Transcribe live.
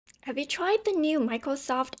Have you tried the new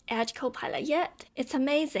Microsoft Edge Copilot yet? It's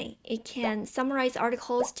amazing. It can summarize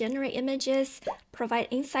articles, generate images, provide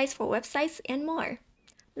insights for websites, and more.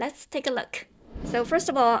 Let's take a look. So first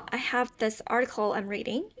of all, I have this article I'm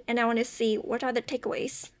reading, and I want to see what are the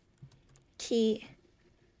takeaways. Key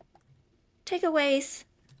takeaways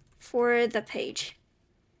for the page.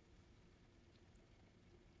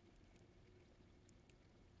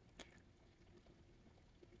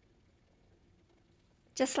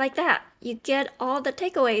 Just like that, you get all the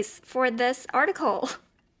takeaways for this article.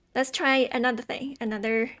 Let's try another thing,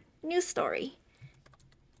 another news story.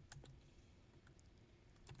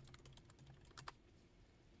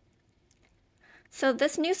 So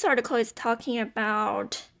this news article is talking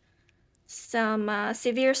about some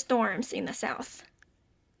severe storms in the south.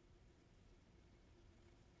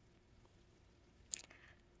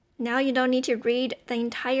 Now you don't need to read the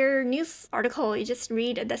entire news article, you just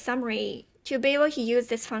read the summary. To be able to use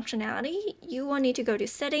this functionality, you will need to go to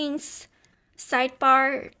Settings,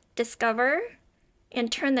 Sidebar, Discover,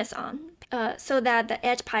 and turn this on so that the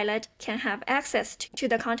Edge Pilot can have access to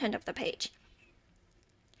the content of the page.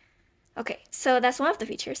 Okay, so that's one of the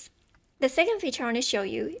features. The second feature I want to show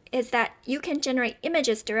you is that you can generate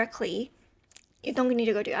images directly. You don't need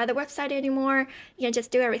to go to other website anymore. You can just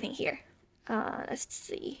do everything here. Let's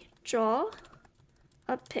see. Draw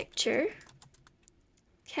a picture.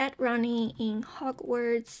 Cat running in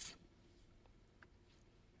Hogwarts.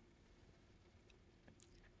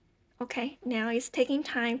 Okay, now it's taking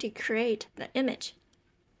time to create the image.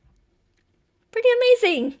 Pretty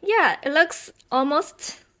amazing. Yeah, it looks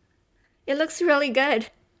really good.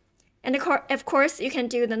 And of course, you can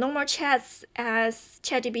do the normal chats as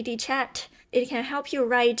ChatGPT chat. It can help you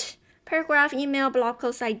write paragraph, email, blog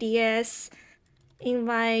post ideas,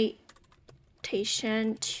 invitation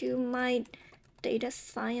to my data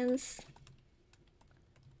science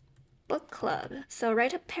book club. So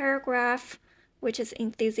write a paragraph which is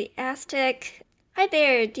enthusiastic. Hi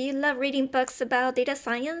there, do you love reading books about data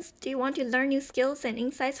science? Do you want to learn new skills and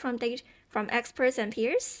insights from experts and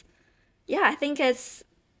peers? Yeah, I think it's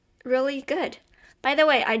really good. By the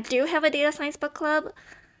way, I do have a data science book club.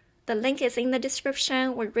 The link is in the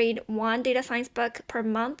description. We read one data science book per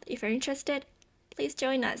month. If you're interested, please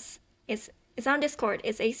join us. It's on Discord,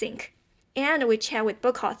 it's async. And we chat with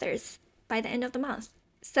book authors by the end of the month.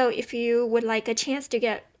 So if you would like a chance to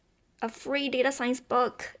get a free data science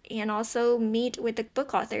book and also meet with the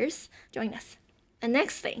book authors, join us. The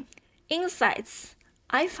next thing, insights.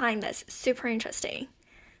 I find this super interesting.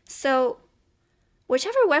 So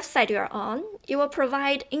whichever website you're on, it will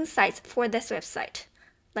provide insights for this website.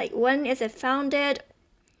 Like when is it founded,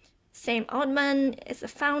 Sam Altman is the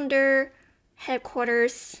founder,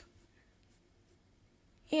 headquarters.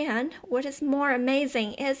 And what is more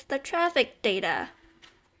amazing is the traffic data.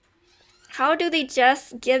 How do they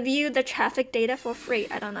just give you the traffic data for free?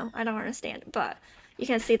 I don't know. I don't understand. But you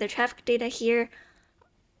can see the traffic data here.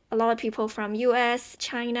 A lot of people from US,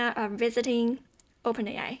 China are visiting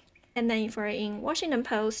OpenAI. And then if we're in Washington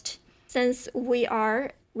Post, since we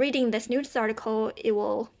are reading this news article, it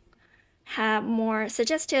will have more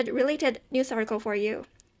suggested related news article for you.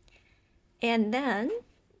 And then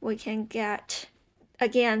we can get,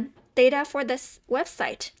 again, data for this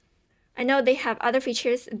website. I know they have other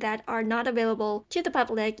features that are not available to the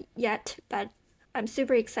public yet, but I'm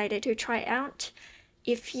super excited to try out.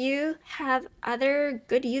 If you have other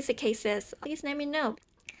good use cases, please let me know.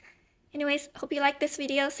 Anyways, hope you like this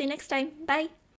video. See you next time. Bye!